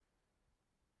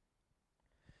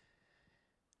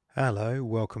Hello,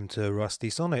 welcome to Rusty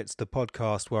Sonnets, the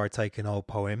podcast where I take an old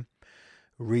poem,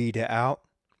 read it out,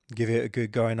 give it a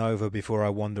good going over before I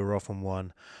wander off on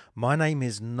one. My name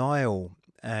is Niall,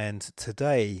 and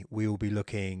today we will be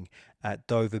looking at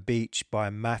Dover Beach by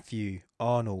Matthew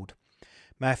Arnold.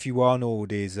 Matthew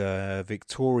Arnold is a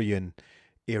Victorian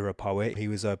era poet. He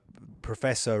was a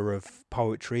professor of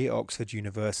poetry at Oxford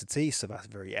University, so that's a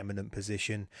very eminent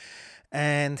position.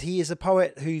 And he is a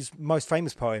poet whose most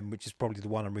famous poem, which is probably the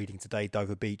one I'm reading today,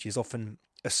 Dover Beach, is often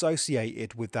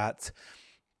associated with that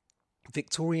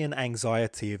Victorian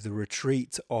anxiety of the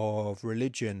retreat of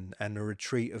religion and the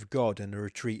retreat of God and the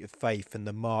retreat of faith and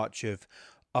the march of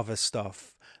other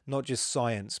stuff, not just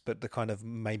science, but the kind of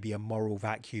maybe a moral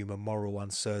vacuum, a moral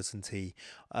uncertainty.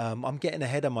 I'm getting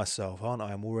ahead of myself, aren't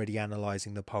I? I'm already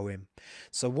analysing the poem.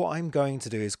 So what I'm going to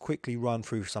do is quickly run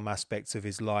through some aspects of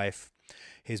his life,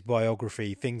 his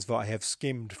biography, things that I have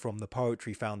skimmed from the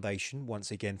Poetry Foundation. Once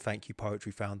again, thank you,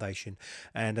 Poetry Foundation,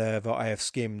 and that I have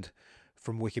skimmed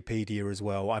from Wikipedia as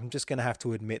well. I'm just going to have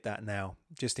to admit that now,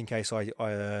 just in case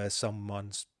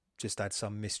someone's just had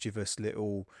some mischievous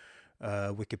little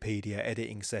Wikipedia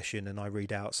editing session and I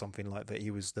read out something like that he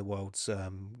was the world's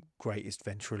greatest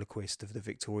ventriloquist of the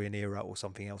Victorian era or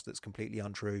something else that's completely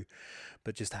untrue,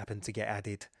 but just happened to get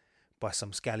added by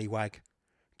some scallywag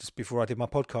just before I did my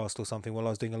podcast or something while I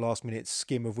was doing a last minute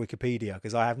skim of Wikipedia,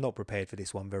 because I have not prepared for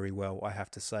this one very well, I have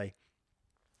to say.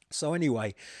 So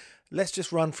anyway, let's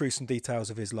just run through some details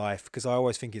of his life, because I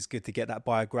always think it's good to get that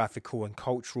biographical and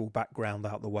cultural background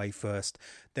out the way first.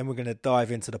 Then we're going to dive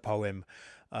into the poem,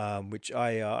 which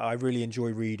I really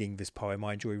enjoy reading this poem.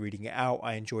 I enjoy reading it out.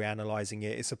 I enjoy analysing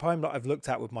it. It's a poem that I've looked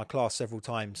at with my class several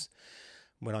times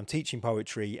when I'm teaching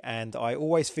poetry, and I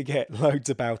always forget loads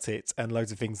about it and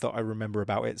loads of things that I remember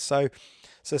about it. So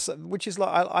which is like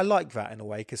I like that in a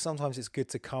way, because sometimes it's good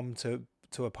to come to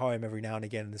a poem every now and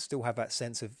again and still have that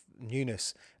sense of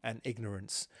newness and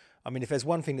ignorance. I mean, if there's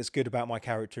one thing that's good about my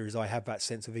character is I have that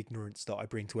sense of ignorance that I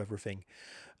bring to everything,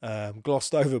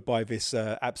 glossed over by this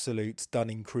absolute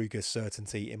Dunning-Kruger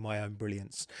certainty in my own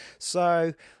brilliance.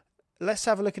 So let's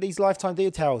have a look at these lifetime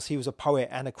details. He was a poet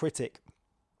and a critic.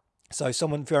 So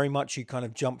someone very much who kind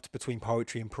of jumped between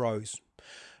poetry and prose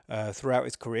throughout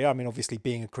his career. I mean, obviously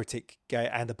being a critic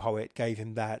and a poet gave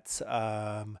him that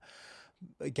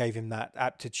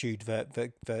aptitude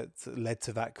that led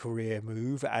to that career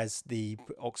move as the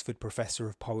Oxford Professor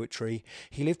of Poetry.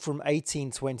 He lived from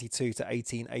 1822 to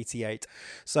 1888.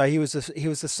 So he was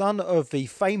the son of the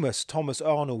famous Thomas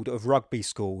Arnold of Rugby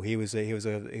School. He was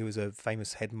a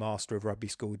famous headmaster of Rugby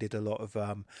School. He did a lot of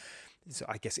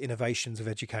I guess innovations of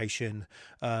education,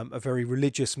 a very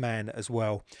religious man as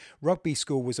well. Rugby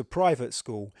School was a private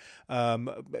school.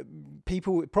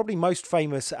 People probably most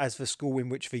famous as the school in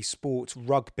which the sport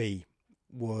rugby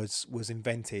was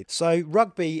invented. So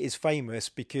rugby is famous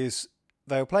because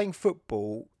they were playing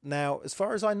football. Now, as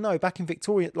far as I know, back in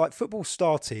Victoria, like football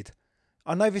started.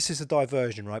 I know this is a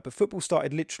diversion, right? But football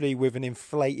started literally with an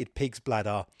inflated pig's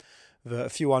bladder that a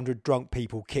few hundred drunk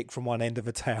people kicked from one end of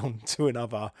a town to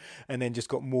another, and then just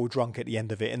got more drunk at the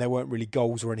end of it. And there weren't really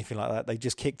goals or anything like that. They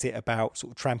just kicked it about,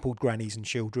 sort of trampled grannies and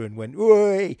children, went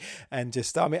oi, and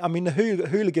just I mean the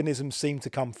hooliganism seemed to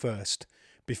come first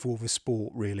before the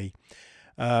sport, really.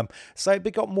 So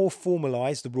it got more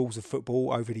formalised, the rules of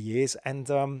football over the years,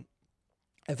 and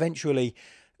eventually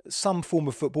some form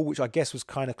of football, which I guess was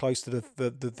kind of close to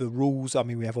the rules. I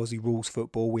mean, we have Aussie rules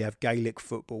football, we have Gaelic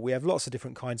football, we have lots of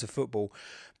different kinds of football.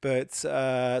 But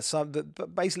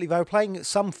basically, they were playing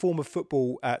some form of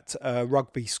football at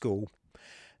rugby school,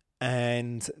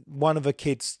 and one of the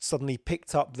kids suddenly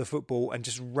picked up the football and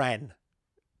just ran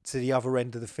to the other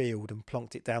end of the field and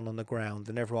plonked it down on the ground,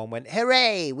 and everyone went,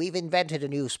 "Hooray! We've invented a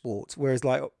new sport." Whereas,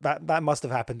 like that must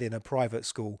have happened in a private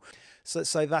school. So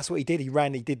that's what he did. He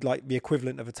ran. He did like the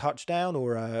equivalent of a touchdown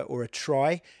or a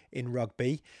try in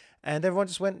rugby, and everyone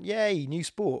just went, "Yay, new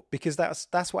sport!" Because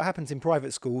that's what happens in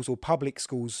private schools or public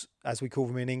schools, as we call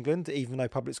them in England. Even though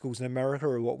public schools in America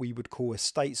are what we would call a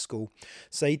state school.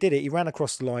 So he did it. He ran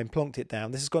across the line, plonked it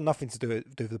down. This has got nothing to do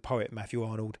with the poet Matthew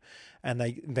Arnold, and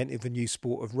they invented the new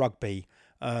sport of rugby.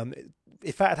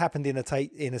 If that had happened in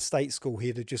a state school,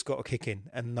 he'd have just got a kick in,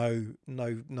 and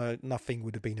nothing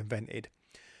would have been invented.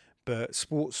 But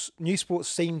new sports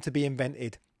seem to be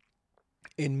invented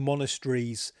in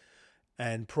monasteries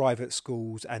and private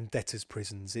schools and debtors'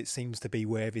 prisons. It seems to be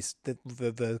where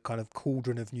the kind of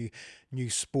cauldron of new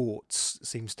sports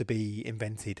seems to be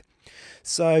invented.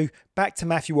 So back to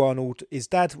Matthew Arnold. His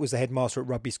dad was the headmaster at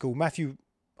rugby school. Matthew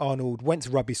Arnold went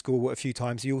to rugby school a few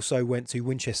times. He also went to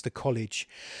Winchester College,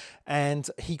 and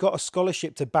he got a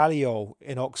scholarship to Balliol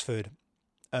in Oxford.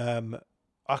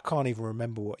 I can't even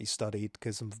remember what he studied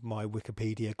because of my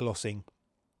Wikipedia glossing.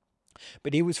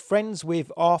 But he was friends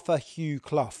with Arthur Hugh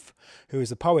Clough, who is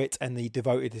a poet and the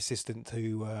devoted assistant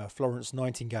to Florence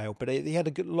Nightingale. But he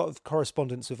had a lot of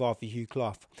correspondence with Arthur Hugh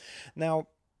Clough. Now,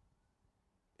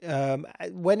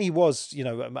 when he was,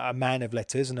 a man of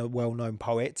letters and a well-known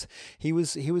poet, he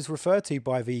was referred to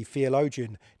by the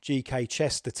theologian G.K.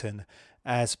 Chesterton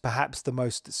as perhaps the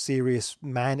most serious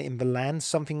man in the land,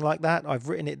 something like that. I've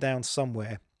written it down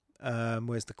somewhere.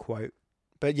 Where's the quote?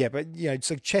 But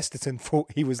so Chesterton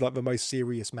thought he was like the most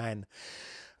serious man.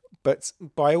 But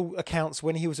by all accounts,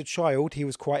 when he was a child, he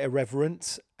was quite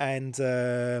irreverent and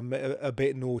a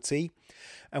bit naughty.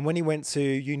 And when he went to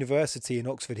university in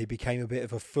Oxford, he became a bit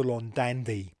of a full-on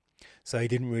dandy. So he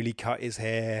didn't really cut his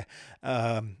hair.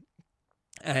 And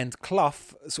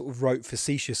Clough sort of wrote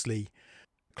facetiously.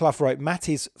 Clough wrote, "Matt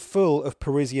is full of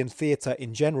Parisian theatre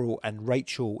in general and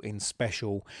Rachel in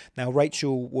special." Now,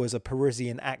 Rachel was a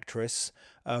Parisian actress,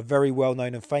 a very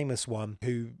well-known and famous one,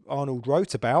 who Arnold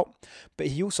wrote about, but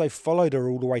he also followed her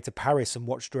all the way to Paris and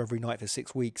watched her every night for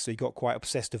 6 weeks, so he got quite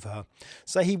obsessed with her.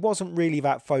 So he wasn't really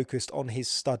that focused on his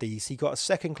studies. He got a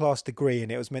second-class degree,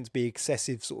 and it was meant to be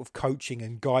excessive sort of coaching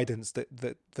and guidance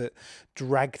that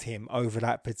dragged him over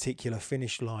that particular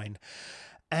finish line.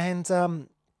 And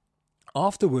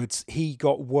afterwards, he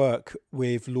got work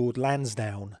with Lord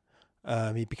Lansdowne.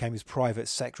 He became his private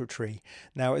secretary.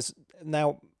 Now,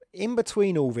 in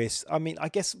between all this, I mean, I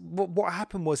guess what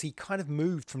happened was he kind of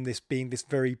moved from this being this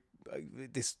very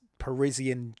this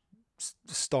Parisian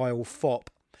style fop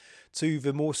to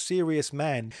the more serious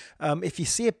man. If you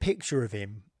see a picture of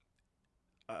him,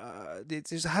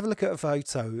 just have a look at a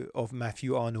photo of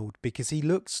Matthew Arnold, because he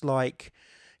looks like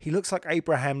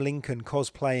Abraham Lincoln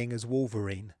cosplaying as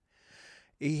Wolverine.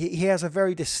 He has a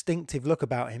very distinctive look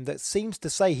about him that seems to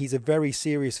say he's a very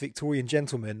serious Victorian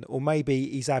gentleman, or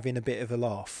maybe he's having a bit of a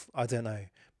laugh. I don't know,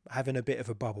 having a bit of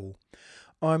a bubble.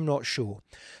 I'm not sure.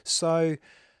 So,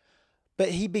 but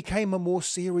he became a more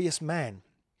serious man.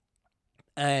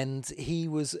 And he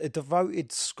was a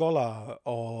devoted scholar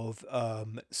of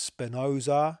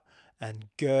Spinoza and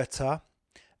Goethe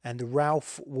and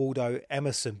Ralph Waldo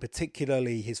Emerson,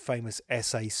 particularly his famous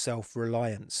essay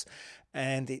Self-Reliance.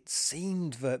 And it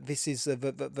seemed that this is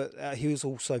that he was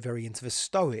also very into the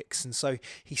Stoics, and so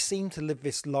he seemed to live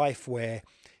this life where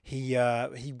he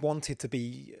wanted to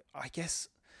be, I guess,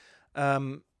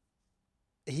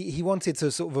 he wanted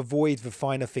to sort of avoid the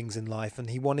finer things in life, and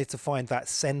he wanted to find that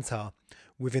center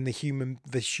within the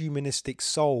humanistic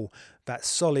soul, that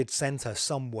solid center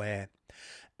somewhere.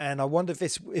 And I wonder if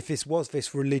this was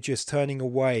this religious turning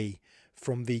away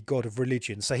from the God of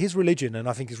religion. So his religion, and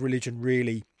I think his religion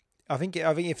really. I think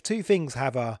if two things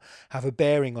have a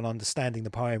bearing on understanding the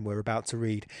poem we're about to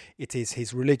read, it is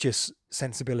his religious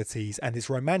sensibilities and his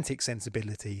romantic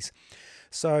sensibilities.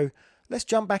 So let's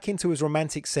jump back into his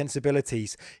romantic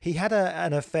sensibilities. He had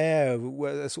an affair,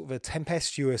 a sort of a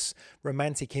tempestuous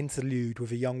romantic interlude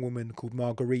with a young woman called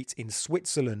Marguerite in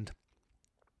Switzerland.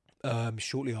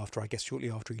 Shortly after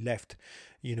he left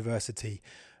university,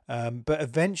 but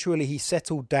eventually he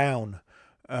settled down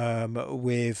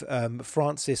with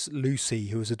Frances Lucy,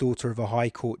 who was a daughter of a High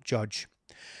Court judge.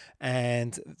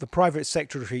 And the private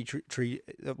secretary,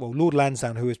 Lord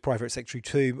Lansdowne, who was private secretary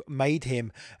too, made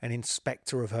him an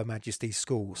inspector of Her Majesty's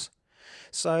schools.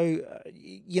 So,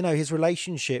 his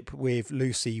relationship with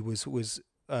Lucy was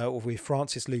with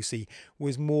Frances Lucy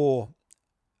was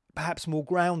perhaps more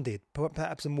grounded,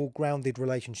 perhaps a more grounded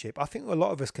relationship. I think a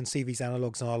lot of us can see these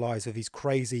analogues in our lives of these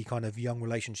crazy kind of young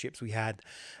relationships we had.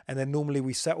 And then normally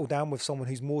we settle down with someone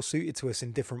who's more suited to us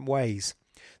in different ways.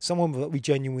 Someone that we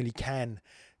genuinely can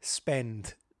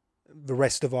spend the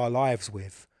rest of our lives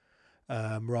with,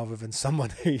 rather than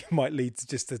someone who might lead to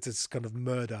just kind of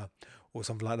murder or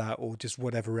something like that, or just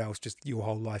whatever else, just your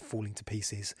whole life falling to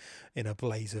pieces in a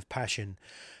blaze of passion.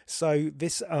 So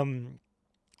this...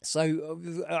 So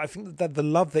I think that the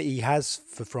love that he has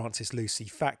for Frances Lucy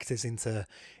factors into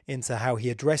how he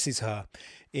addresses her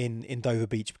in Dover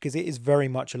Beach, because it is very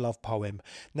much a love poem.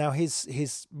 Now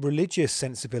his religious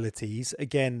sensibilities,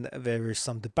 again, there is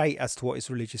some debate as to what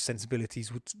his religious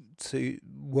sensibilities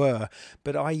were,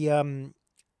 but I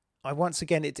once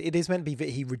again, it is meant to be that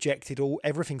he rejected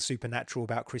everything supernatural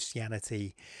about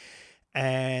Christianity,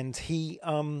 and he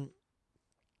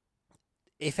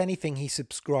if anything, he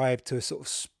subscribed to a sort of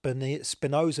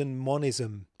Spinozan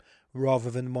monism rather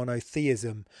than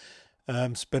monotheism.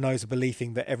 Spinoza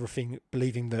believing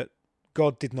that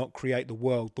God did not create the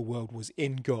world was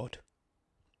in God.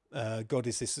 God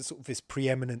is this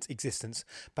preeminent existence,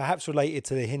 perhaps related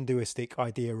to the Hinduistic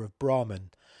idea of Brahman.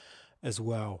 as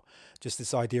well. Just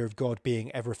this idea of God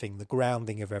being everything, the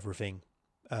grounding of everything.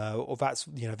 Or that's,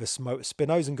 the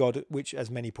Spinozan God, which,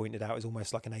 as many pointed out, is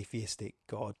almost like an atheistic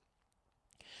God.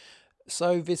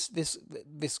 So this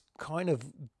kind of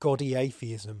gaudy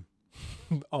atheism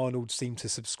Arnold seemed to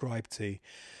subscribe to.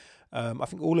 I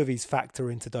think all of these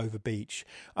factor into Dover Beach.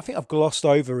 I think I've glossed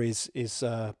over his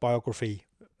biography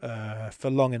for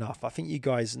long enough. I think you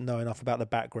guys know enough about the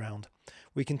background.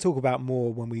 We can talk about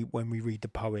more when we read the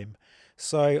poem.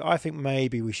 So I think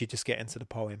maybe we should just get into the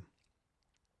poem.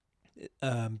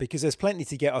 Because there's plenty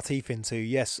to get our teeth into.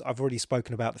 Yes, I've already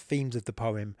spoken about the themes of the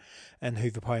poem and who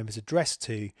the poem is addressed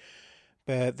to,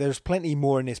 but there's plenty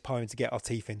more in this poem to get our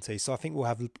teeth into. So I think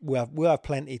we'll have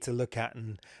plenty to look at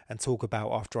and talk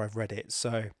about after I've read it.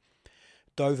 So,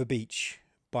 Dover Beach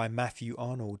by Matthew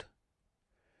Arnold.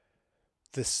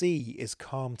 The sea is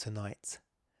calm tonight.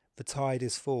 The tide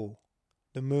is full.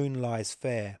 The moon lies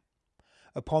fair.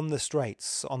 Upon the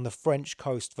straits, on the French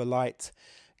coast, the light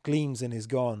gleams and is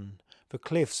gone. The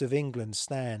cliffs of England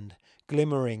stand,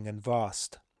 glimmering and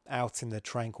vast, out in the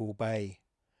tranquil bay.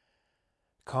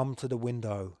 Come to the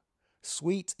window.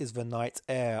 Sweet is the night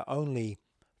air only.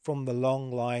 From the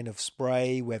long line of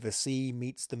spray where the sea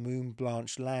meets the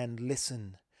moon-blanched land,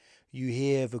 listen. You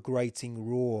hear the grating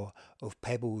roar of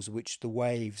pebbles which the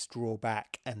waves draw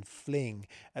back and fling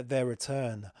at their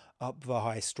return up the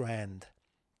high strand.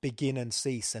 Begin and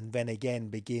cease and then again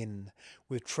begin,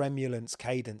 with tremulance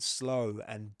cadence slow,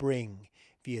 and bring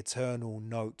the eternal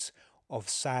note of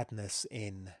sadness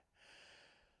in.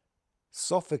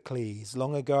 Sophocles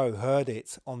long ago heard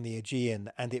it on the Aegean,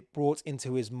 and it brought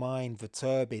into his mind the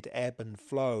turbid ebb and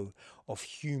flow of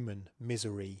human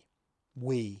misery.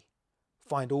 We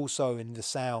find also in the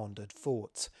sound and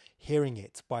thought, hearing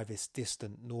it by this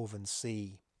distant northern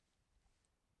sea.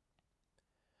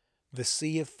 The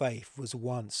sea of faith was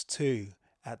once, too,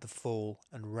 at the full,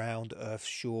 and round earth's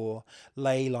shore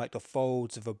lay like the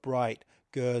folds of a bright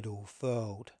girdle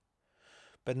furled.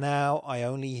 But now I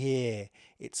only hear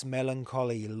its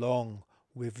melancholy long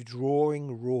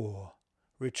withdrawing roar,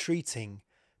 retreating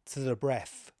to the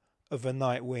breath of a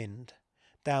night wind,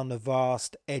 down the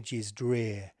vast edges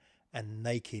drear and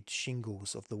naked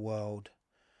shingles of the world.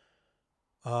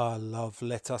 Ah, love,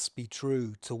 let us be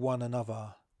true to one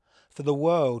another. For the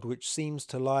world which seems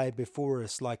to lie before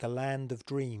us like a land of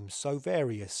dreams, so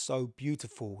various, so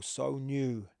beautiful, so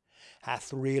new,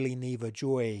 hath really neither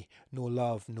joy, nor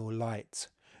love, nor light,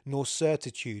 nor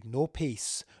certitude, nor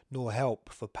peace, nor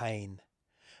help for pain.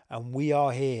 And we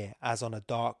are here as on a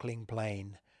darkling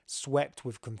plain, swept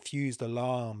with confused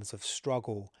alarms of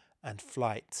struggle and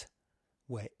flight,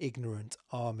 where ignorant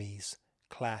armies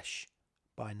clash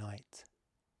by night.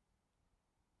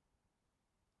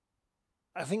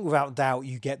 I think without doubt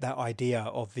you get that idea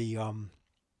of the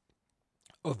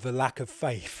lack of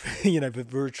faith, the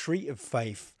retreat of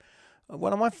faith.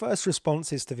 One of my first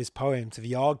responses to this poem, to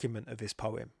the argument of this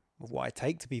poem, of what I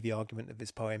take to be the argument of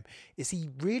this poem, is he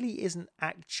really isn't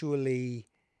actually,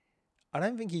 I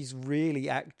don't think he's really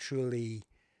actually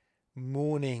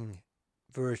mourning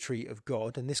the retreat of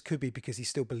God. And this could be because he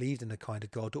still believed in a kind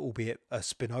of God, albeit a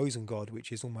Spinozan God,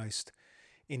 which is almost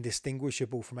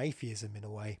indistinguishable from atheism in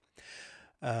a way.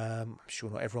 I'm sure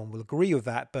not everyone will agree with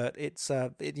that, but it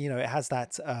has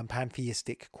that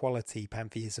pantheistic quality,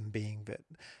 pantheism being that.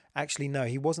 Actually, no,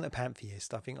 he wasn't a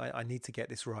pantheist. I think I need to get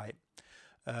this right.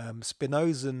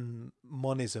 Spinozan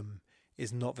monism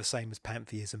is not the same as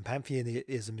pantheism.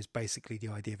 Pantheism is basically the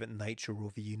idea that nature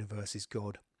or the universe is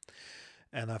God.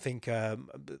 And I think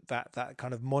that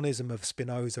kind of monism of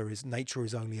Spinoza is nature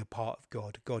is only a part of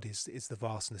God. God is the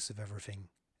vastness of everything,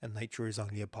 and nature is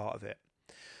only a part of it.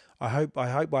 I hope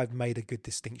I've made a good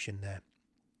distinction there.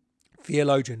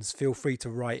 Theologians, feel free to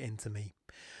write into me,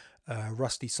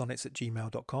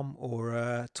 rustysonnets@gmail.com,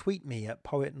 or tweet me at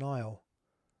Poet Nile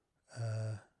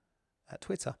at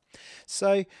Twitter.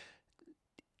 So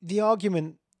the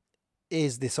argument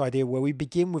is this idea where we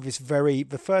begin with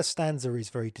the first stanza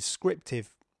is very descriptive,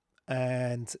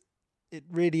 and it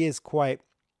really is quite,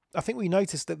 I think we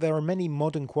notice that there are many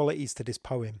modern qualities to this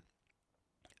poem.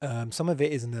 Some of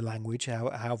it is in the language,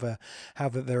 how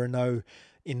there are no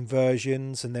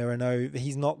inversions, and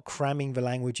he's not cramming the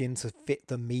language in to fit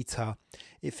the meter.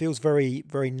 It feels very,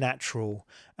 very natural.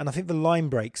 And I think the line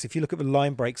breaks, if you look at the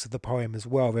line breaks of the poem as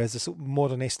well, there's a sort of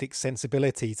modernistic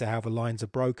sensibility to how the lines are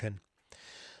broken.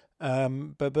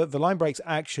 But the line breaks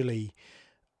actually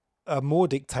are more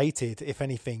dictated, if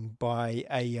anything, by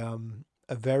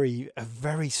a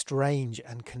very strange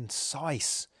and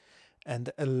concise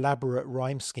and elaborate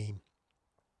rhyme scheme.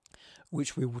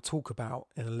 which we will talk about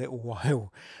in a little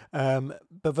while.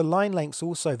 But the line lengths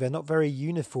also, they're not very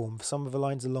uniform. Some of the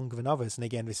lines are longer than others. And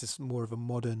again, this is more of a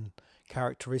modern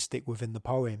characteristic within the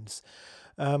poems.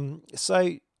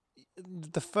 So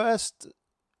the first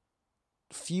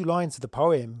few lines of the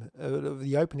poem,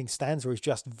 the opening stanza, is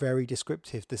just very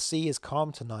descriptive. The sea is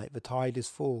calm tonight, the tide is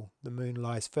full, the moon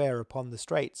lies fair upon the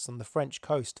straits, on the French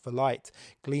coast the light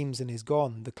gleams and is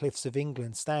gone, the cliffs of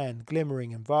England stand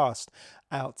glimmering and vast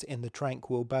out in the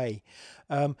tranquil bay.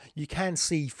 You can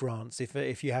see France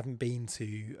if you haven't been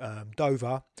to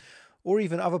Dover, or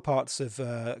even other parts of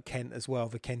Kent as well,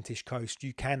 the Kentish coast.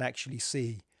 You can actually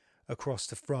see across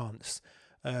to France.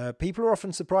 People are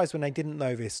often surprised when they didn't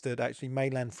know this, that actually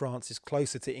mainland France is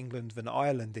closer to England than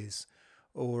Ireland is,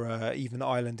 or even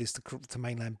Ireland is to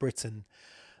mainland Britain.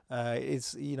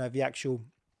 It's, the actual,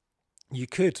 you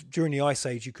could, during the Ice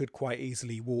Age, you could quite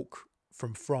easily walk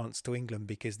from France to England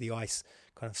because the ice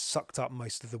kind of sucked up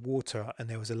most of the water, and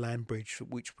there was a land bridge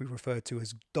which we refer to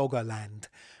as Doggerland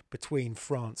between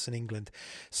France and England.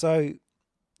 So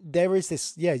there is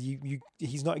this,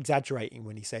 he's not exaggerating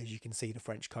when he says you can see the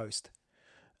French coast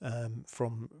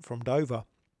from Dover.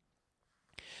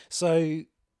 So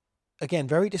again,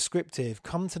 very descriptive.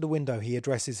 Come to the window, he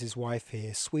addresses his wife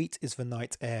here. Sweet is the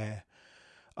night air.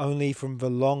 Only from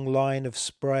the long line of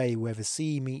spray where the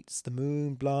sea meets the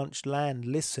moon-blanched land,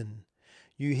 listen.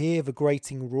 You hear the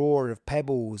grating roar of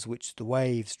pebbles which the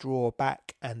waves draw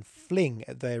back and fling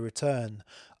at their return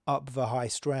up the high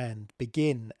strand,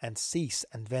 begin and cease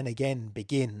and then again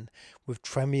begin, with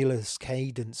tremulous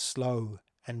cadence slow,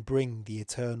 and bring the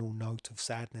eternal note of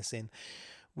sadness in.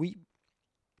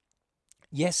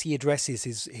 Yes, he addresses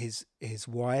his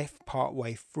wife part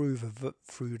way through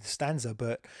the stanza,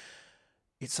 but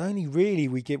it's only really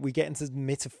we get into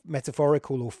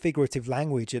metaphorical or figurative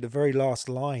language at the very last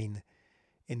line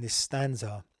in this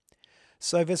stanza.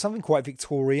 So there's something quite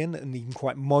Victorian and even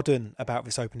quite modern about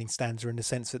this opening stanza, in the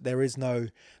sense that there is no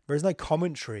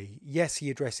commentary. Yes,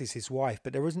 he addresses his wife,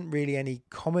 but there isn't really any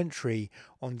commentary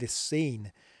on this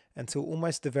scene until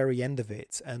almost the very end of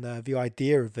it. And the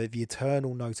idea of the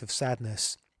eternal note of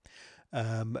sadness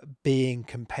being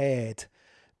compared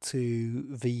to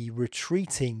the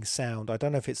retreating sound. I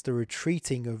don't know if it's the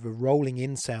retreating of a rolling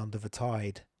in sound of a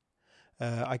tide.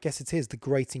 I guess it is the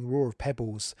grating roar of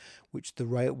pebbles which the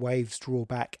waves draw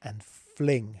back and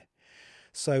fling.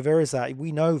 So there is that.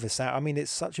 We know the sound. I mean, it's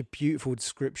such a beautiful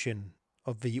description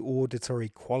of the auditory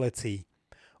quality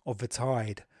of the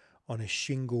tide on a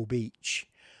shingle beach,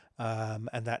 and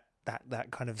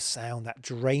that kind of sound, that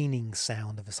draining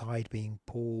sound of the tide being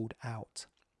pulled out.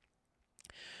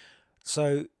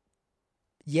 So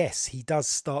yes, he does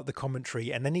start the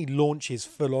commentary, and then he launches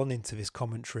full on into this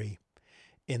commentary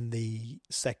in the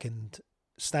second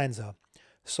stanza.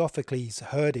 Sophocles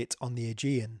heard it on the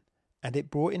Aegean, and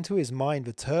it brought into his mind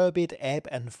the turbid ebb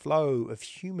and flow of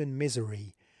human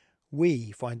misery.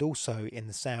 We find also in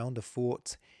the sound a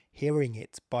thought, hearing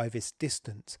it by this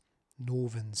distant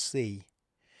northern sea.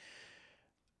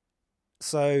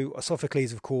 So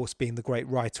Sophocles, of course, being the great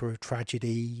writer of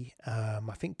tragedy,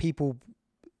 I think people,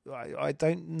 I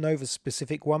don't know the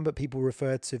specific one, but people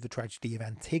refer to the tragedy of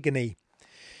Antigone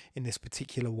in this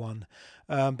particular one.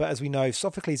 But as we know,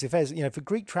 Sophocles, if there's, for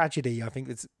Greek tragedy, I think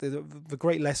it's the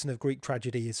great lesson of Greek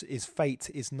tragedy is fate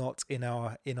is not in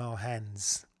our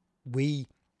hands. We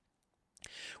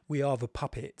are the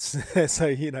puppets.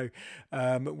 So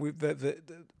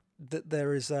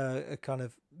there is a kind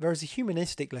of, there is a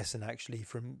humanistic lesson actually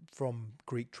from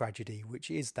Greek tragedy,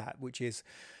 which is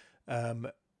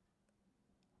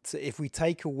so if we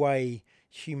take away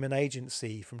human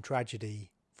agency from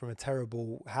tragedy, from a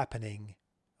terrible happening,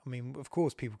 I mean, of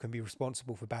course, people can be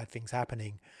responsible for bad things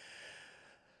happening,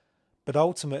 but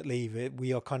ultimately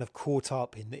we are kind of caught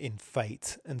up in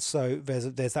fate, and so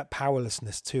there's that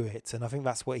powerlessness to it, and I think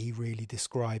that's what he really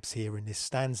describes here in this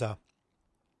stanza.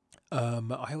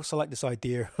 I also like this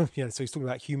idea, so he's talking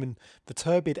about the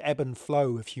turbid ebb and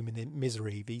flow of human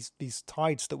misery, these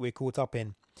tides that we're caught up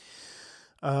in.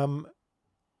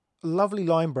 Lovely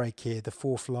line break here, the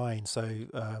fourth line. So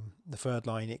the third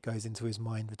line, it goes into his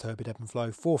mind, the turbid ebb and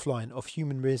flow. Fourth line, of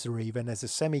human misery, then there's a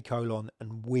semicolon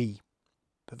and we.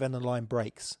 But then the line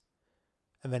breaks.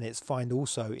 And then it's find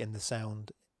also in the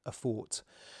sound a thought.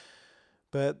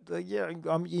 But I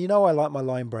like my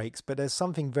line breaks, but there's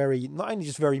something very, not only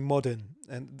just very modern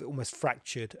and almost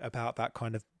fractured about that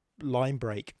kind of line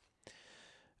break,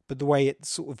 but the way it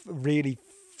sort of really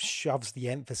shoves the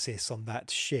emphasis on that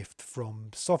shift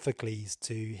from Sophocles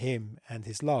to him and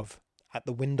his love at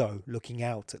the window looking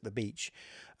out at the beach.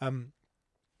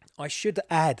 I should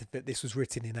add that this was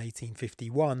written in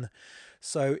 1851,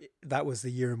 so that was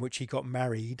the year in which he got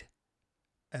married,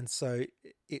 and so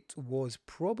it was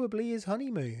probably his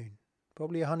honeymoon,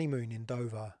 probably a honeymoon in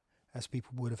Dover, as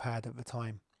people would have had at the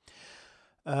time.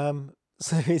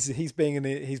 So he's being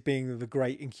the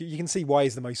great. You can see why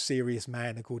he's the most serious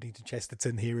man, according to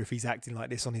Chesterton here, if he's acting like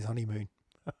this on his honeymoon.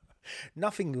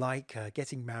 Nothing like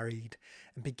getting married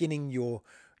and beginning your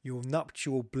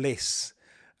nuptial bliss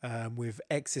with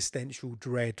existential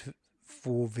dread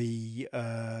for the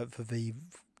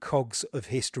cogs of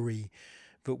history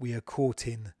that we are caught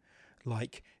in,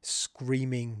 like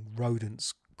screaming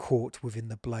rodents caught within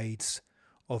the blades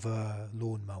of a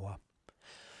lawnmower.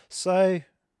 So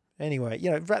anyway,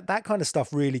 that kind of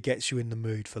stuff really gets you in the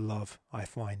mood for love, I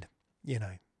find.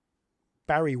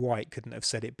 Barry White couldn't have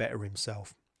said it better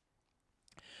himself.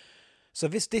 So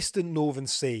this distant northern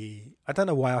sea, I don't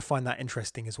know why I find that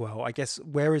interesting as well. I guess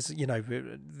whereas,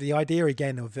 the idea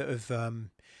again of the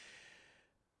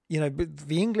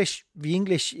English,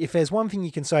 if there's one thing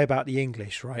you can say about the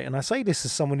English, right? And I say this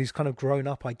as someone who's kind of grown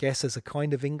up, I guess, as a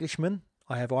kind of Englishman.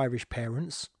 I have Irish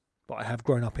parents, but I have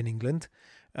grown up in England.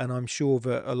 And I'm sure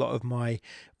that a lot of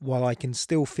while I can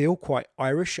still feel quite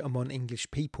Irish among English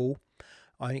people,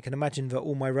 I can imagine that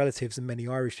all my relatives and many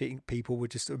Irish people would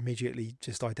just immediately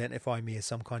just identify me as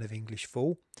some kind of English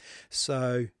fool.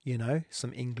 So,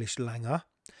 some English langer.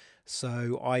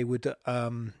 So I would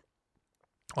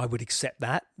accept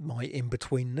that, my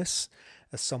in-betweenness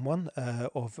as someone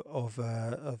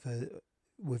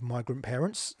with migrant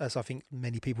parents, as I think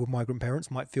many people with migrant parents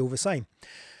might feel the same.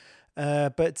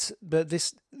 But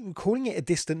this calling it a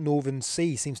distant northern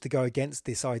sea seems to go against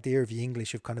this idea of the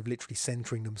English of kind of literally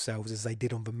centering themselves as they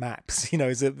did on the maps,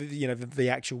 the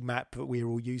actual map that we're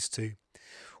all used to,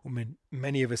 or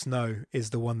many of us know,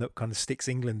 is the one that kind of sticks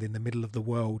England in the middle of the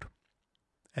world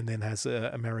and then has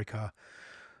America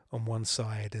on one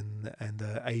side and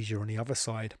Asia on the other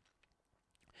side.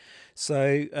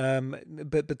 So,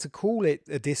 but to call it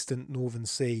a distant northern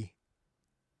sea,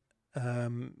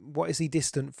 what is he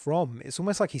distant from? It's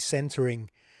almost like he's centering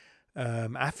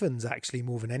Athens actually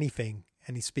more than anything,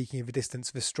 and he's speaking of the distance,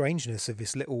 of the strangeness of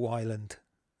this little island,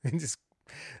 this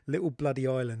little bloody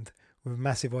island with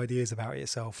massive ideas about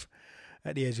itself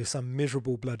at the edge of some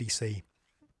miserable bloody sea.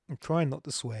 I'm trying not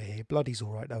to swear here. Bloody's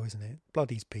all right though, isn't it?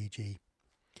 Bloody's PG.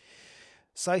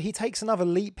 So he takes another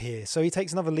leap here. So he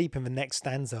takes another leap in the next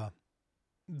stanza.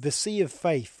 The sea of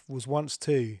faith was once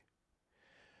too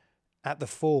at the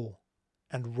fall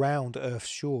and round earth's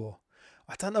shore.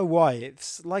 I don't know why.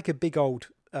 It's like a big old...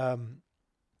 I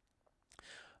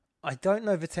don't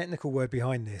know the technical word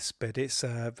behind this, but it's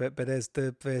but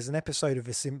there's an episode of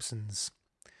The Simpsons.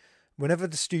 Whenever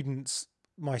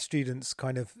my students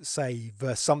kind of say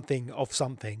the something of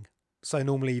something, so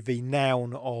normally the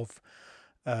noun of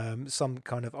some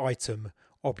kind of item,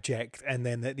 object, and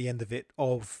then at the end of it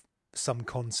of some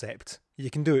concept. You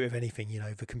can do it with anything,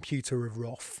 the computer of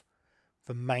wrath,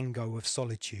 the mango of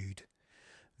solitude,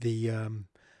 the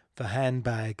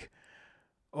handbag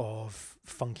of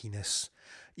funkiness.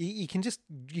 You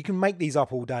can make these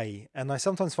up all day, and I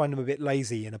sometimes find them a bit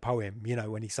lazy in a poem,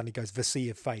 when he suddenly goes the sea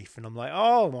of faith, and I'm like,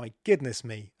 oh my goodness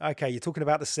me, okay, you're talking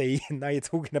about the sea, and now you're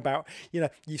talking about,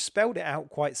 you spelled it out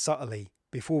quite subtly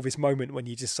before this moment when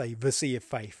you just say the sea of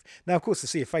faith. Now, of course, the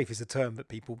sea of faith is a term that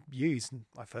people use, and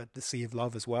I've heard the sea of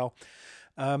love as well.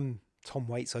 Tom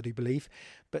Waits, I do believe.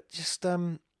 But just,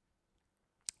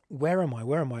 where am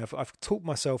I? I've talked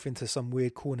myself into some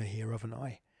weird corner here, haven't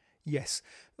I? Yes.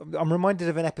 I'm reminded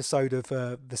of an episode of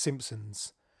The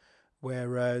Simpsons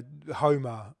where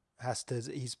Homer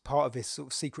he's part of this sort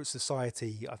of secret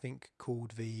society, I think,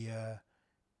 called the...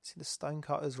 is it the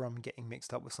Stonecutters, or I'm getting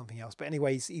mixed up with something else? But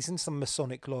anyway, he's in some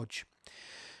Masonic lodge,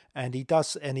 and he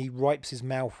wipes his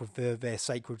mouth with their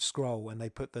sacred scroll, and they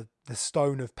put the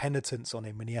stone of penitence on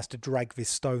him, and he has to drag this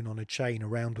stone on a chain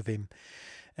around with him.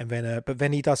 And then, but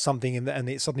then he does something, and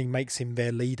it suddenly makes him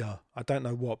their leader. I don't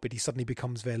know what, but he suddenly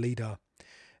becomes their leader.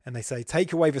 And they say,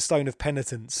 take away the stone of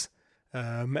penitence,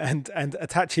 and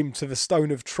attach him to the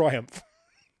stone of triumph.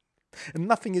 And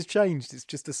nothing has changed. It's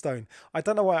just a stone. I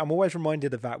don't know why. I'm always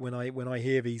reminded of that when I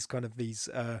hear these kind of these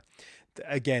I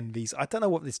don't know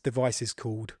what this device is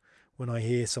called when I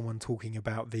hear someone talking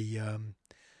about the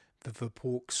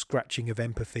pork scratching of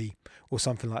empathy or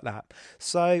something like that.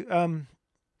 So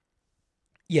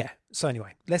yeah. So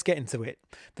anyway, let's get into it.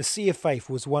 The sea of faith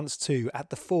was once too at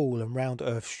the fall and round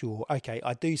earth's shore. Okay,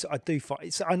 I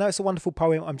know it's a wonderful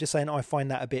poem. I'm just saying I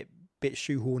find that a bit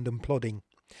shoehorned and plodding.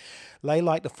 Lay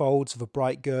like the folds of a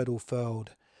bright girdle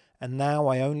furled, and now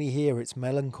I only hear its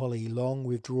melancholy long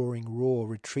withdrawing roar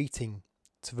retreating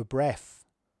to the breath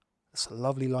It's a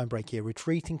lovely line break here.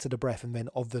 Retreating to the breath and then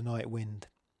of the night wind.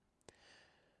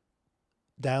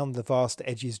 Down the vast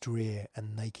edges drear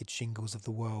and naked shingles of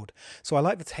the world. So I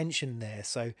like the tension there.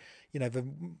 So,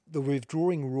 the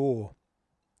withdrawing roar,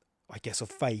 I guess, of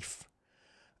faith.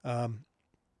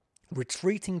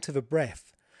 Retreating to the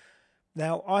breath.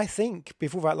 Now, I think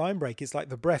before that line break, it's like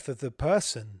the breath of the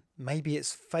person. Maybe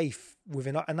it's faith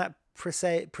within, and that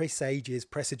presages.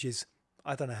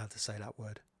 I don't know how to say that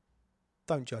word.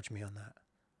 Don't judge me on that.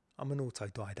 I'm an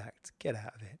autodidact. Get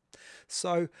out of it.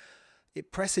 So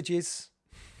it presages.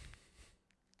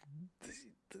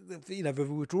 The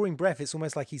withdrawing breath, it's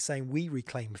almost like he's saying we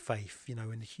reclaim faith, in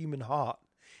the human heart,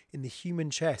 in the human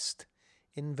chest,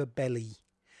 in the belly.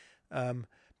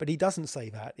 But he doesn't say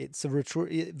that. It's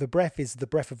the breath is the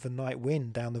breath of the night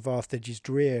wind down the vast edges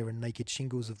drear and naked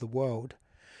shingles of the world.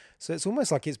 So it's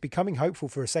almost like it's becoming hopeful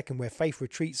for a second where faith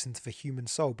retreats into the human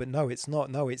soul. But no, it's not.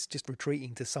 No, it's just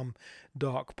retreating to some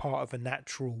dark part of a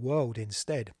natural world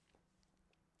instead.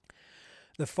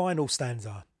 The final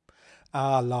stanza.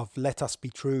 Ah, love, let us be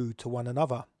true to one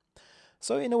another.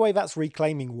 So in a way, that's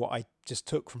reclaiming what I just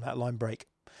took from that line break.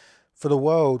 For the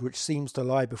world which seems to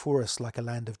lie before us like a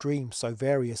land of dreams, so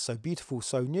various, so beautiful,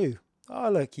 so new. Oh,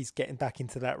 look, he's getting back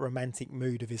into that romantic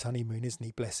mood of his honeymoon, isn't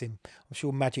he? Bless him. I'm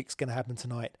sure magic's going to happen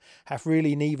tonight. Hath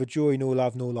really neither joy nor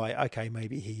love nor light. Okay,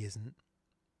 maybe he isn't.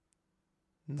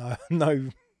 No.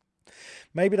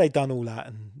 Maybe they've done all that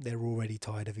and they're already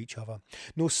tired of each other.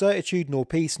 Nor certitude, nor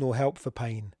peace, nor help for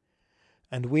pain.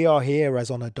 And we are here as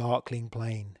on a darkling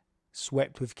plain,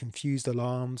 swept with confused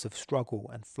alarms of struggle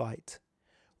and flight,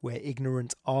 where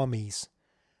ignorant armies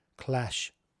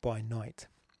clash by night.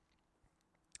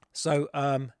 So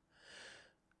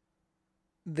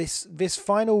this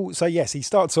final, so yes, he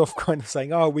starts off kind of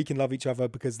saying, oh, we can love each other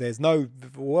because the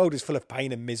world is full of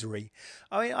pain and misery.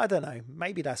 I mean, I don't know,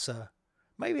 maybe that's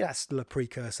still a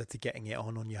precursor to getting it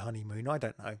on your honeymoon. I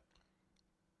don't know.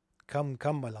 Come,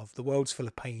 my love, the world's full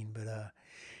of pain, but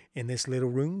in this little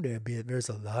room there's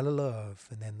a lot of love.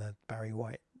 And then the Barry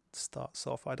White starts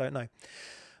off. I don't know.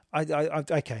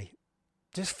 Okay,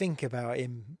 just think about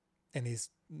him and his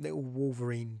little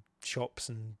Wolverine chops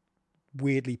and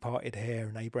weirdly parted hair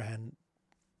and Abraham.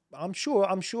 I'm sure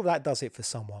that does it for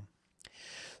someone.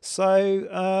 So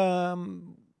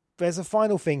there's a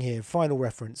final thing here, final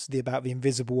reference about the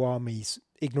invisible armies,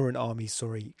 ignorant armies,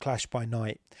 clash by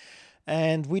night.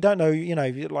 And we don't know,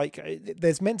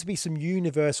 there's meant to be some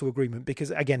universal agreement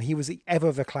because, again, he was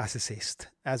ever the classicist,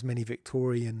 as many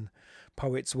Victorian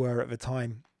poets were at the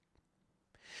time.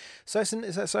 So it's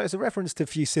a reference to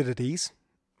Thucydides,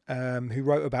 who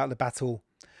wrote about the battle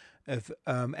of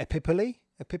Epipolae.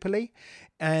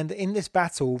 And in this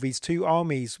battle, these two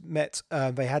armies met.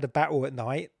 They had a battle at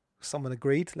night. Someone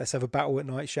agreed, let's have a battle at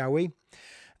night, shall we?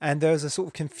 And there was a sort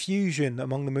of confusion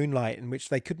among the moonlight in which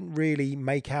they couldn't really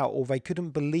make out, or they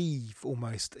couldn't believe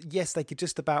almost. Yes, they could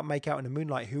just about make out in the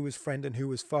moonlight who was friend and who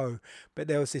was foe, but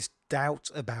there was this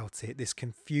doubt about it, this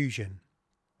confusion.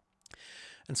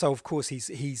 And so, of course,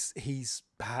 he's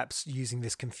perhaps using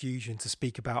this confusion to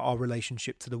speak about our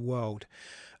relationship to the world.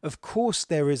 Of course,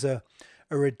 there is a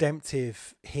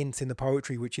redemptive hint in the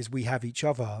poetry, which is we have each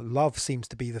other. Love seems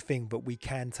to be the thing that we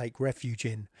can take refuge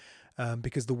in.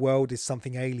 Because the world is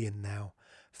something alien now.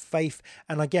 Faith,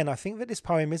 and again, I think that this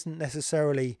poem isn't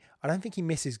necessarily, I don't think he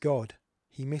misses God.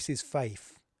 He misses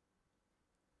faith.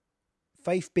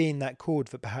 Faith being that cord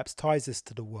that perhaps ties us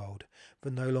to the world,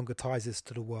 but no longer ties us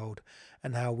to the world,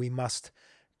 and how we must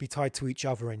be tied to each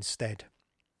other instead.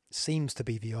 Seems to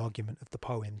be the argument of the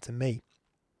poem to me.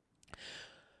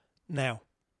 Now,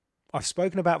 I've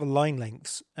spoken about the line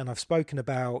lengths, and I've spoken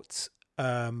about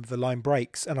the line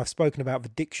breaks, and I've spoken about the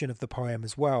diction of the poem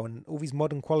as well, and all these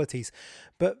modern qualities.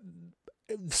 But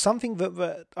something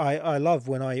that I love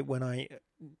when I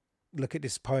look at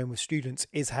this poem with students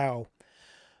is how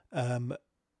when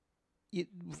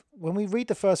we read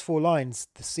the first four lines,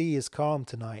 the sea is calm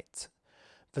tonight,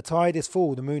 the tide is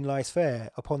full, the moon lies fair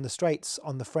upon the straits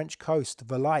on the French coast,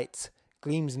 the light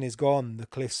gleams and is gone, the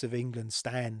cliffs of England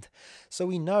stand. So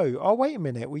we know, oh wait a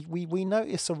minute, we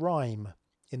notice a rhyme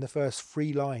in the first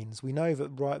three lines. We know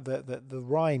that the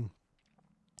rhyme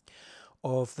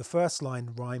of the first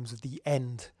line rhymes with the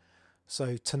end.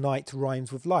 So tonight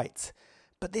rhymes with light.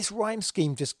 But this rhyme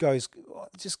scheme just goes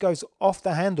off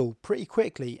the handle pretty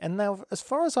quickly. And now, as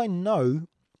far as I know,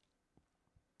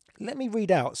 let me read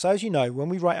out. So as you know, when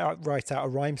we write out a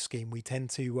rhyme scheme, we tend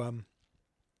to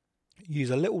use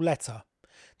a little letter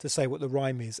to say what the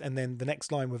rhyme is. And then the next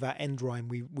line with that end rhyme,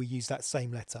 we use that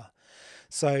same letter.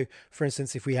 So, for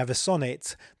instance, if we have a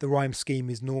sonnet, the rhyme scheme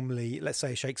is normally, let's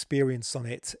say a Shakespearean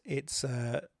sonnet, it's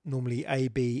normally A,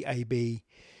 B, A, B,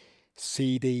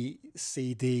 C, D,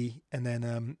 C, D, and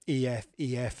then E, F,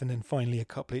 E, F, and then finally a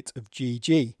couplet of G,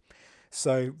 G.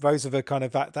 So those are the kind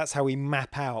of, that's how we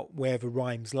map out where the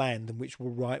rhymes land and which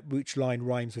line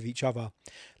rhymes with each other.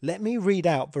 Let me read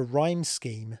out the rhyme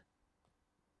scheme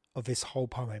of this whole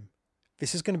poem.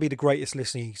 This is going to be the greatest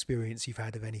listening experience you've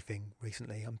had of anything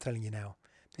recently. I'm telling you now.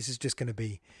 This is going to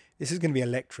be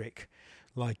electric,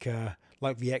 like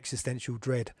the existential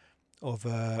dread of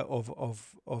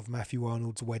Matthew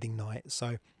Arnold's Wedding Night.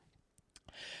 So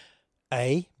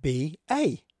A, B,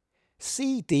 A.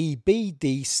 C, D, B,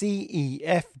 D, C, E,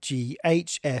 F, G,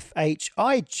 H, F, H,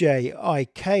 I, J, I,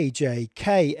 K, J,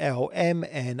 K, L, M,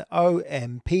 N, O,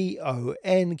 M, P, O,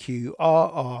 N, Q,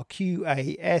 R, R, Q,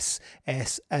 A, S,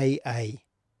 S, A, A.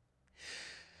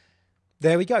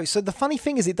 There we go. So the funny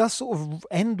thing is it does sort of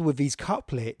end with these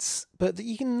couplets, but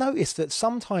you can notice that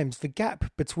sometimes the gap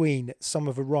between some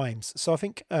of the rhymes. So I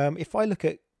think if I look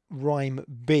at rhyme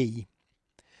B,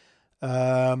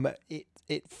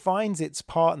 it finds its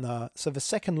partner. So the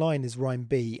second line is rhyme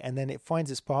B, and then it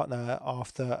finds its partner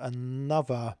after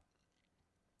another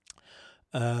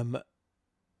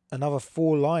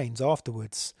 4 lines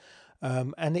afterwards.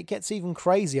 And it gets even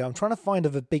crazier. I'm trying to find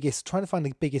the biggest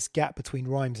gap between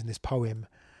rhymes in this poem.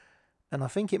 And I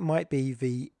think it might be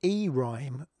the E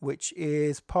rhyme, which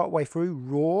is partway through.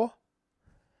 Raw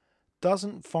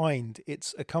doesn't find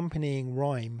its accompanying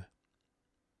rhyme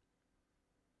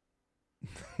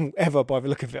ever by the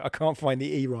look of it. I can't find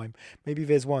the E rhyme. Maybe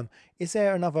there's one. Is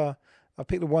there another? I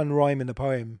picked the one rhyme in the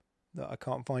poem that I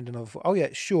can't find another for. Oh yeah,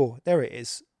 sure. There it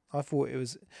is. I thought it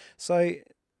was. So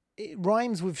it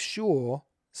rhymes with sure.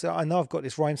 So I know I've got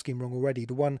this rhyme scheme wrong already.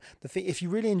 If you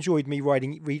really enjoyed me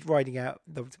reading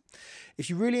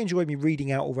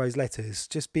out all those letters,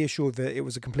 just be assured that it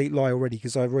was a complete lie already,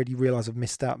 because I've already realised I've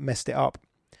messed it up.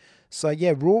 So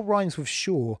yeah, raw rhymes with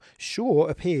sure. Sure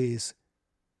appears.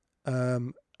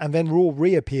 And then raw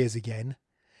reappears again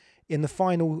in the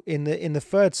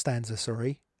third stanza.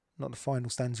 Sorry, not the final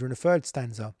stanza. In the third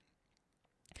stanza,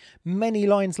 many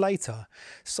lines later.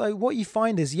 So what you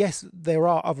find is, yes, there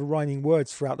are other rhyming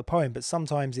words throughout the poem, but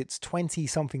sometimes it's 20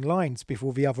 something lines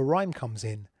before the other rhyme comes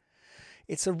in.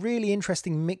 It's a really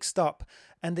interesting mixed up,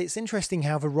 and it's interesting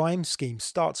how the rhyme scheme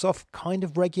starts off kind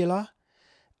of regular,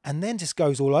 and then just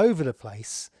goes all over the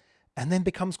place, and then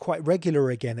becomes quite regular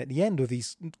again at the end with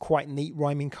these quite neat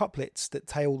rhyming couplets that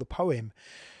tail the poem.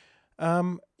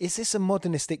 Is this a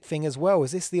modernistic thing as well?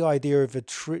 Is this the idea of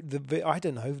I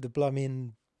don't know, the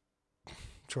blooming...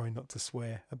 Trying not to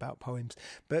swear about poems,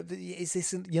 but is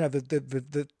this,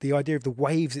 the idea of the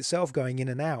waves itself going in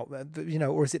and out,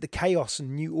 or is it the chaos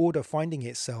and new order finding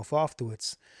itself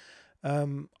afterwards?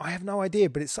 I have no idea,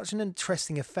 but it's such an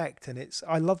interesting effect, and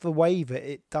I love the way that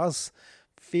it does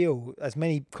feel, as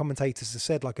many commentators have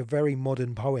said, like a very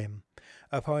modern poem,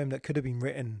 a poem that could have been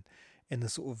written in the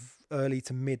sort of early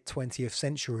to mid 20th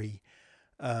century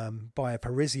by a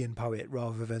Parisian poet,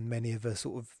 rather than many of the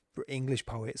sort of English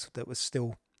poets that was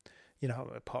still,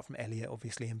 apart from Eliot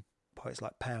obviously, and poets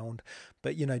like Pound,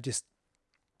 but just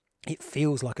it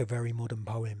feels like a very modern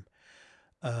poem.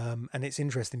 And it's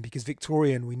interesting because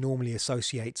Victorian, we normally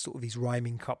associate sort of these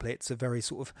rhyming couplets, a very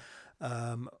sort of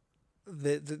a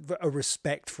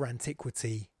respect for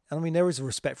antiquity. And I mean, there is a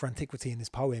respect for antiquity in this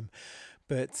poem,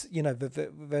 but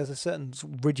there's a certain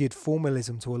rigid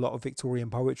formalism to a lot of Victorian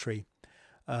poetry.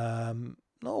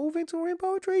 Not all Victorian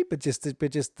poetry, but just it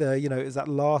was that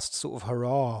last sort of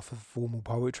hurrah for formal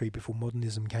poetry before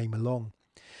modernism came along.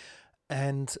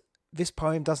 And this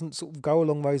poem doesn't sort of go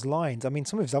along those lines. I mean,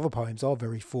 some of his other poems are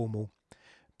very formal,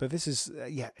 but this is,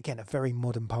 again, a very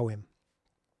modern poem.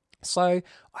 So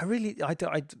I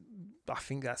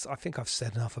think I've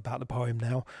said enough about the poem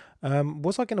now.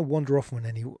 Was I going to wander off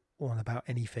on about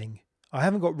anything? I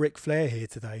haven't got Ric Flair here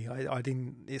today. I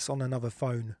didn't. It's on another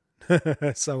phone.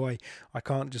 So I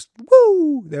can't just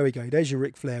woo. There we go. There's your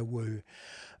Ric Flair woo.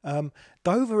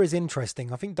 Dover is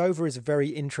interesting. I think Dover is a very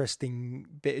interesting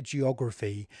bit of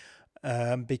geography,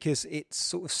 because it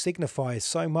sort of signifies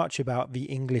so much about the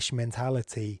English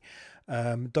mentality.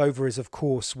 Dover is, of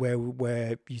course,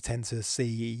 where you tend to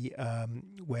see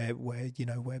where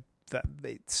that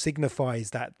it signifies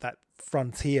that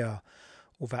frontier,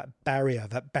 or that barrier,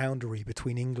 that boundary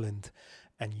between England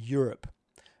and Europe.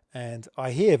 And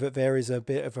I hear that there is a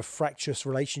bit of a fractious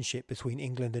relationship between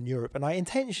England and Europe. And I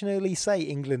intentionally say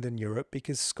England and Europe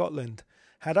because Scotland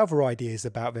had other ideas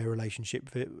about their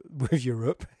relationship with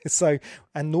Europe. So,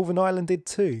 and Northern Ireland did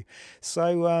too.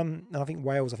 So, and I think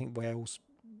Wales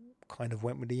kind of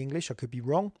went with the English. I could be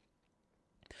wrong.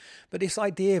 But this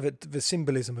idea that the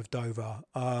symbolism of Dover,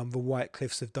 the White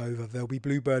Cliffs of Dover, there'll be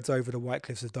bluebirds over the White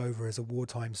Cliffs of Dover as a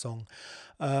wartime song.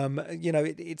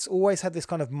 It's always had this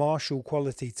kind of martial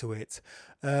quality to it.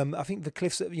 I think the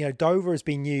cliffs, Dover has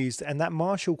been used, and that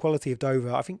martial quality of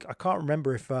Dover, I can't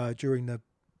remember if during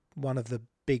one of the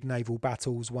big naval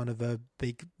battles, one of the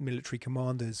big military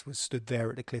commanders was stood there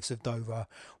at the cliffs of Dover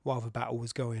while the battle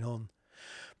was going on.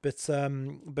 But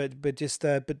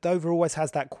Dover always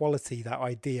has that quality, that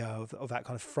idea of that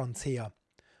kind of frontier,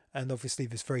 and obviously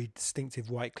this very distinctive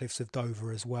White Cliffs of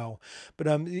Dover as well. But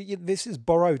this is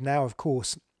borrowed now, of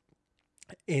course,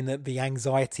 in the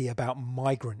anxiety about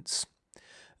migrants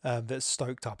that's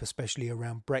stoked up, especially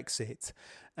around Brexit.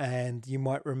 And you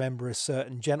might remember a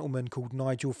certain gentleman called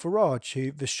Nigel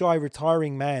Farage, the shy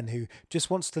retiring man who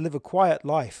just wants to live a quiet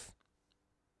life.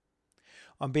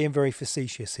 I'm being very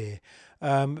facetious here.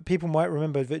 People might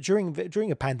remember that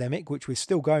during a pandemic, which we're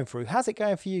still going through. How's it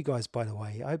going for you guys, by the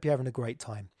way? I hope you're having a great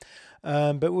time.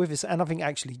 But with this, and I think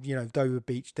actually, Dover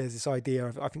Beach, there's this idea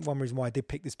of, I think one reason why I did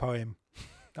pick this poem,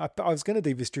 I was going to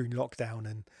do this during lockdown,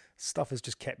 and stuff has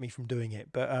just kept me from doing it.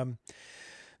 But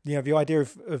the idea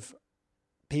of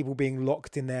people being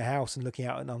locked in their house and looking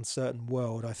out at an uncertain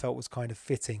world, I felt was kind of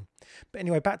fitting. But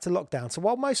anyway, back to lockdown. So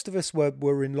while most of us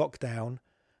were in lockdown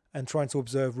and trying to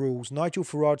observe rules, Nigel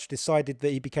Farage decided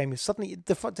that he became suddenly,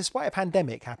 despite a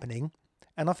pandemic happening,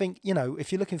 and I think,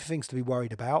 if you're looking for things to be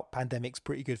worried about, pandemic's a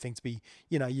pretty good thing to be,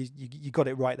 you got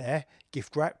it right there,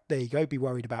 gift wrap, there you go, be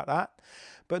worried about that.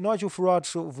 But Nigel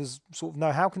Farage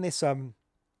no, how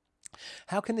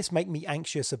can this make me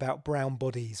anxious about brown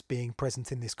bodies being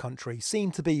present in this country?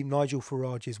 Seemed to be Nigel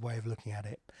Farage's way of looking at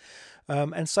it.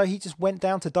 And so he just went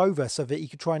down to Dover so that he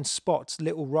could try and spot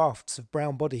little rafts of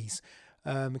brown bodies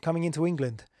coming into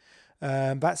England.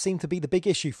 That seemed to be the big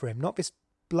issue for him, not this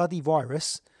bloody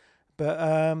virus, but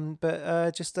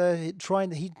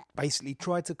he basically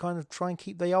tried to kind of try and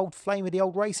keep the old flame of the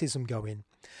old racism going.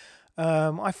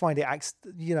 I find it,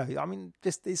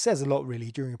 it says a lot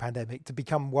really during a pandemic to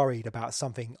become worried about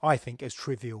something I think as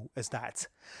trivial as that.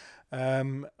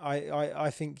 I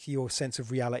think your sense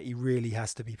of reality really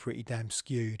has to be pretty damn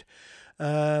skewed.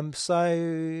 But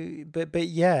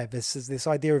yeah, this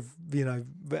idea of,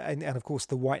 and of course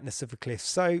the whiteness of the cliffs.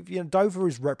 So, Dover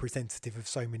is representative of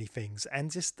so many things,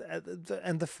 and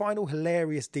the final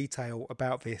hilarious detail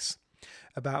about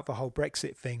the whole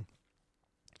Brexit thing,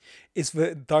 is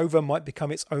that Dover might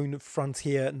become its own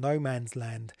frontier no man's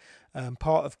land,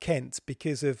 part of Kent,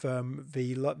 because of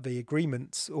the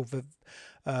agreements, or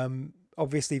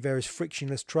obviously there is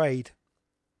frictionless trade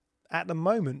at the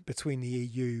moment between the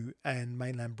EU and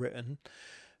mainland Britain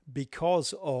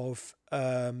because of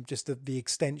just the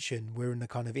extension. We're in the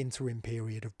kind of interim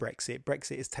period of Brexit.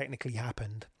 Brexit has technically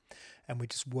happened, and we're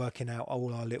just working out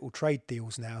all our little trade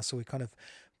deals now. So we kind of,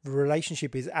 the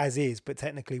relationship is as is, but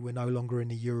technically we're no longer in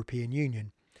the European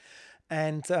Union.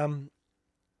 And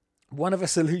one of the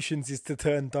solutions is to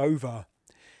turn Dover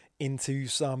into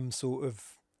some sort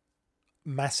of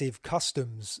massive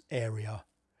customs area.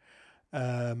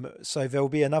 So there'll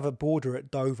be another border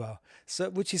at Dover,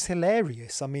 which is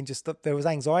hilarious. I mean, just that there was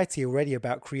anxiety already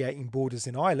about creating borders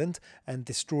in Ireland and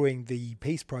destroying the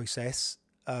peace process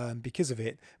because of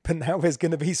it. But now there's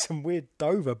going to be some weird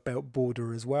Dover belt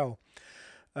border as well.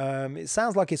 It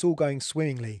sounds like it's all going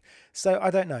swimmingly. So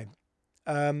I don't know.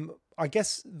 I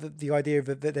guess the idea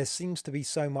that there seems to be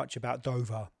so much about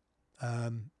Dover,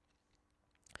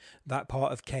 that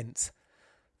part of Kent,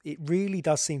 it really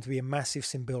does seem to be a massive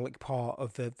symbolic part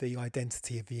of the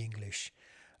identity of the English.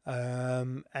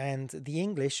 And the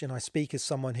English, and I speak as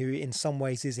someone who in some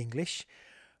ways is English,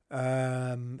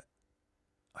 I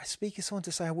speak as someone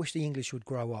to say I wish the English would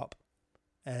grow up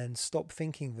and stop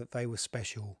thinking that they were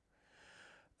special.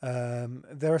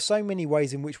 There are so many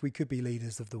ways in which we could be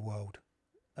leaders of the world,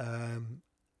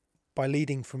 by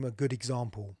leading from a good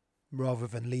example rather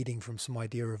than leading from some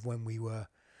idea of when we were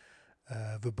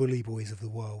the bully boys of the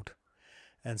world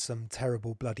and some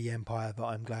terrible bloody empire that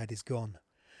I'm glad is gone.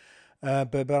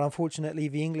 But unfortunately,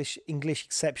 the English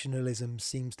exceptionalism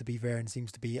seems to be there and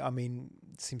seems to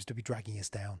be dragging us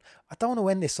down. I don't want to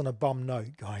end this on a bum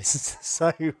note, guys.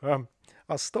 So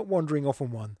I'll stop wandering off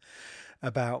on one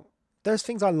about. There's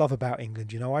things I love about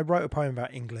England. I wrote a poem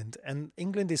about England, and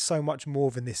England is so much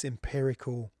more than this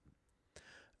imperial,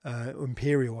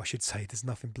 I should say. There's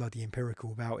nothing bloody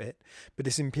empirical about it, but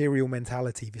this imperial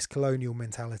mentality, this colonial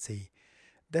mentality.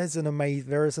 There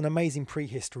is an amazing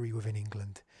prehistory within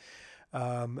England.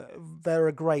 There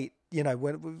are great,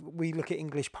 when we look at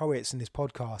English poets in this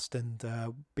podcast, and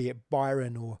be it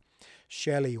Byron or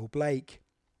Shelley or Blake,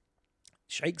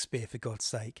 Shakespeare, for God's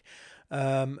sake.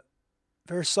 There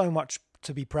is so much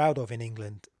to be proud of in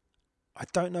England. I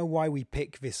don't know why we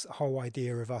pick this whole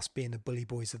idea of us being the bully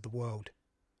boys of the world,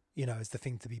 as the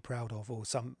thing to be proud of, or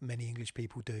many English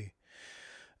people do.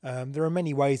 There are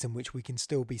many ways in which we can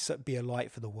still be a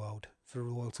light for the world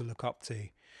to look up to.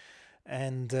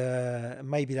 And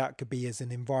maybe that could be as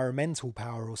an environmental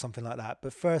power or something like that.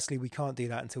 But firstly, we can't do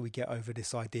that until we get over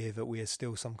this idea that we are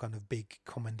still some kind of big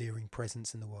commandeering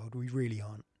presence in the world. We really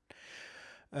aren't.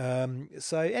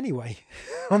 So anyway,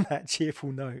 on that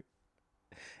cheerful note,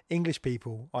 English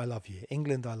people, I love you.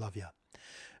 England, I love you.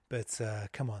 But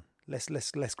come on,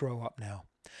 let's grow up now.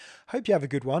 Hope you have a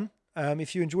good one.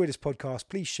 If you enjoy this podcast,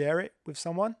 please share it with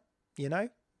someone,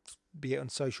 be it on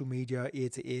social media, ear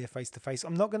to ear, face to face.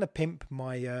 I'm not going to pimp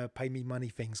my pay me money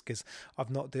things because I've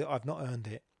not earned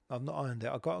it.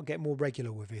 I've got to get more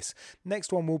regular with this.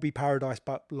 Next one will be Paradise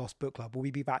Lost Book Club. We'll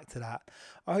be back to that.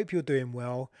 I hope you're doing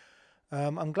well.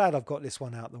 I'm glad I've got this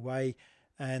one out of the way,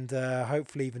 and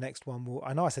hopefully the next one will.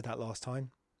 I know I said that last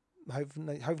time.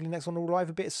 Hopefully the next one will arrive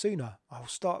a bit sooner. I'll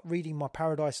start reading my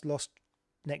Paradise Lost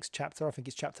next chapter. I think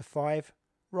it's chapter 5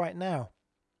 right now.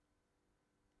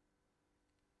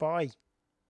 Bye.